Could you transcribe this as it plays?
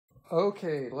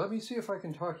Okay, let me see if I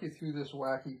can talk you through this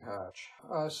wacky patch.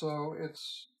 So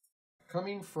it's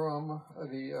coming from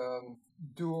the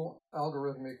Dual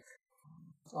Algorithmic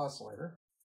Oscillator,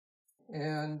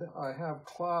 and I have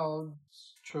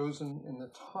clouds chosen in the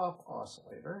top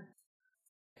oscillator,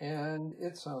 and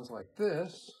it sounds like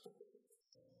this.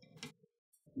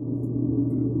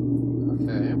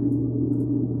 Okay,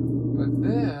 but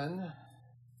then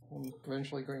I'm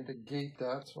eventually going to gate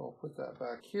that, so I'll put that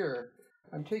back here.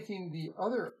 I'm taking the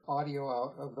other audio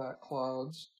out of that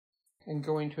clouds and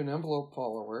going to an envelope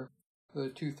follower, the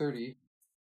 230,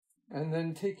 and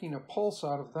then taking a pulse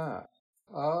out of that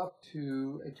up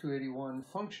to a 281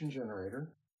 function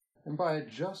generator. And by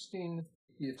adjusting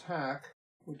the attack,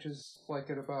 which is like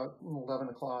at about 11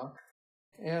 o'clock,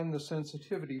 and the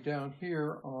sensitivity down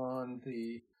here on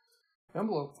the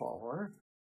envelope follower,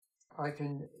 I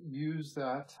can use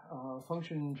that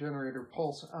function generator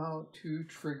pulse out to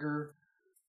trigger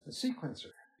the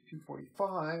sequencer,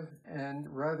 245, and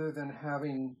rather than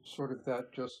having sort of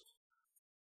that just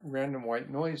random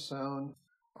white noise sound,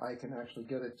 I can actually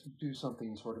get it to do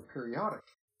something sort of periodic.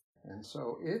 And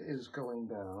so it is going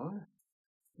down.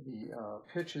 The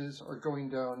pitches are going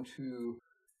down to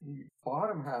the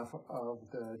bottom half of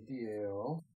the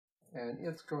DAO, and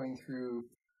it's going through,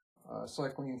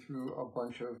 cycling through a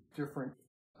bunch of different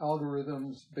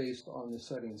algorithms based on the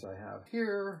settings I have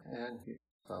here, and it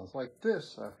sounds like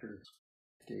this after it's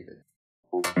gated.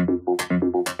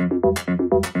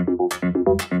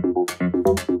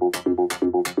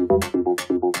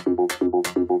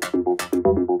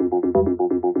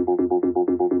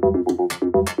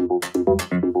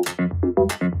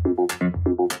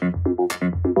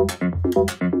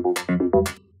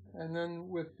 And then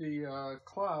with the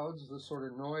clouds, the sort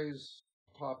of noise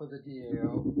top of the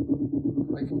DAO,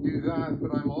 I can do that,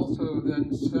 but I'm also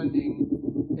then sending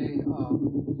a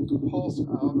pulse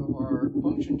out of our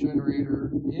function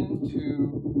generator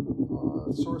into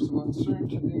source of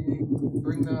uncertainty,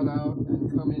 bring that out, and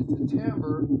come into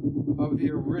timbre of the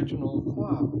original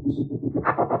clouds.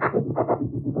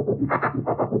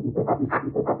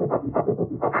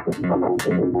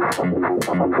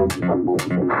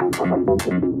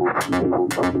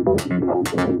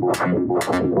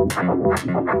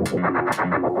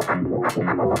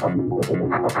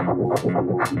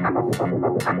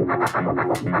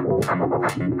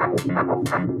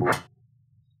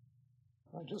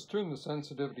 I just turned the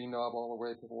sensitivity knob all the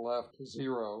way to the left to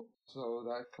 0, so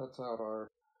that cuts out our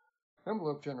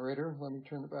envelope generator. Let me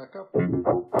turn it back up.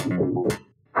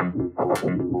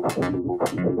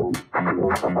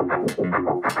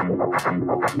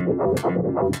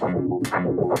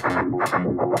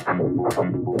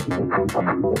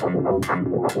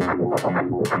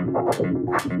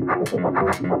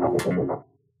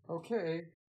 Okay,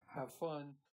 have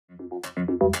fun.